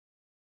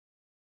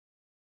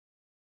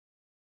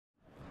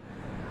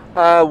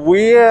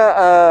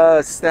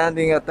We're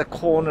standing at the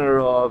corner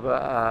of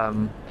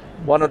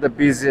one of the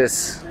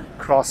busiest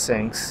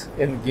crossings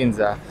in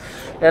Ginza.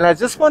 And I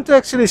just want to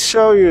actually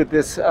show you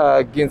this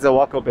Ginza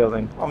Wako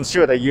building. I'm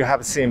sure that you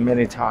have seen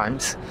many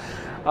times.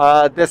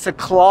 This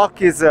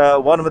clock is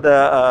one of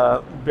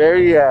the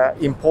very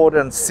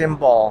important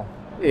symbol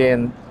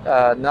in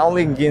not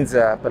only in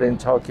Ginza but in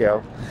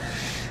Tokyo.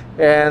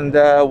 And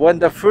when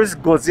the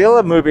first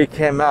Godzilla movie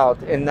came out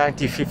in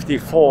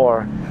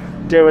 1954,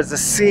 there was a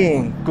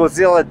scene,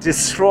 Godzilla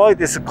destroyed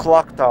this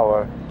clock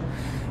tower.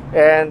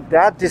 And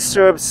that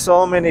disturbed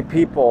so many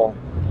people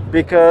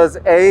because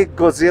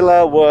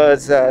Godzilla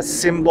was a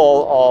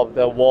symbol of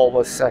the World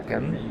War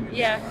II.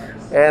 Yeah.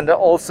 And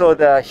also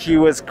that he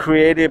was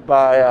created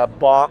by a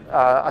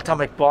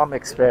atomic bomb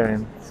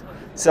experiment.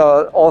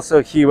 So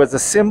also he was a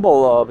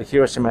symbol of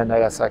Hiroshima and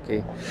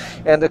Nagasaki.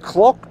 And the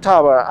clock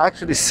tower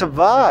actually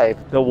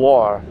survived the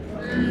war.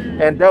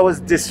 And that was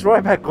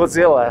destroyed by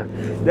Godzilla.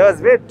 That was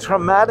a very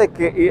traumatic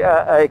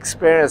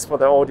experience for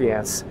the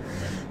audience.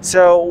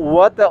 So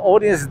what the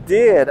audience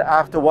did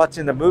after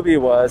watching the movie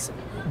was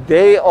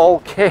they all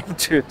came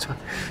to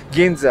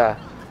Ginza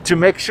to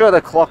make sure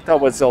the clock tower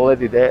was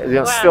already there,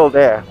 wow. Still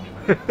there.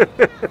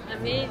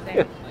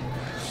 Amazing.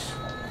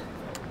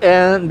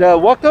 And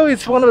Wako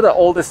is one of the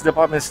oldest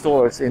department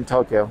stores in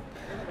Tokyo.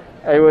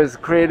 It was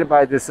created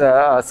by this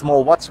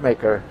small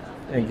watchmaker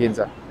in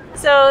Ginza.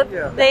 So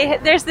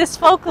there's this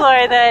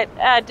folklore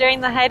that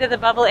during the height of the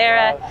bubble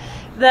era,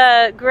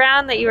 the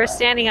ground that you were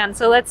standing on,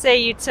 so let's say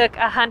you took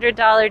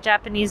 $100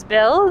 Japanese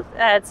bill,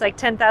 it's like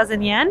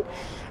 10,000 yen,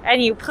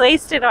 and you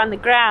placed it on the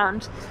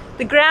ground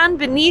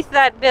beneath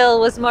that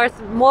bill was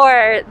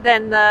more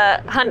than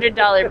the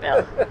 $100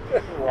 bill.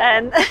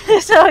 And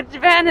so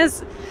Japan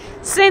has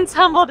since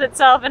humbled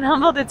itself and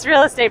humbled its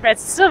real estate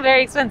price. It's still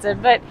very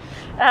expensive, but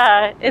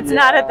it's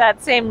not at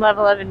that same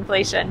level of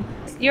inflation.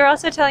 You're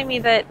also telling me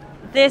that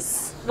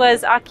this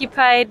was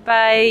occupied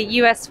by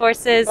U.S.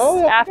 forces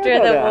after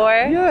the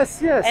war. Yes,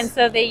 yes. And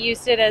so they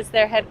used it as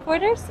their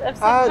headquarters of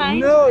some kind?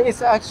 No,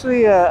 it's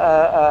actually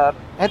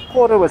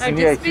headquarters was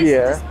near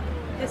here.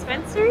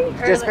 Dispensary?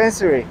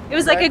 Dispensary. It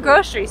was like a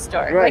grocery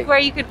store, right. like where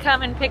you could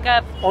come and pick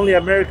up only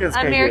American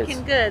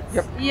goods.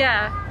 Yep.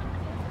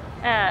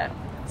 Yeah.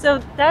 So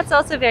that's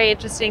also very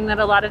interesting that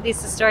a lot of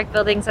these historic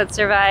buildings that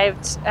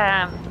survived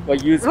were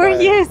used by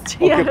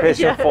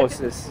occupational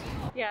forces.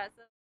 Yeah.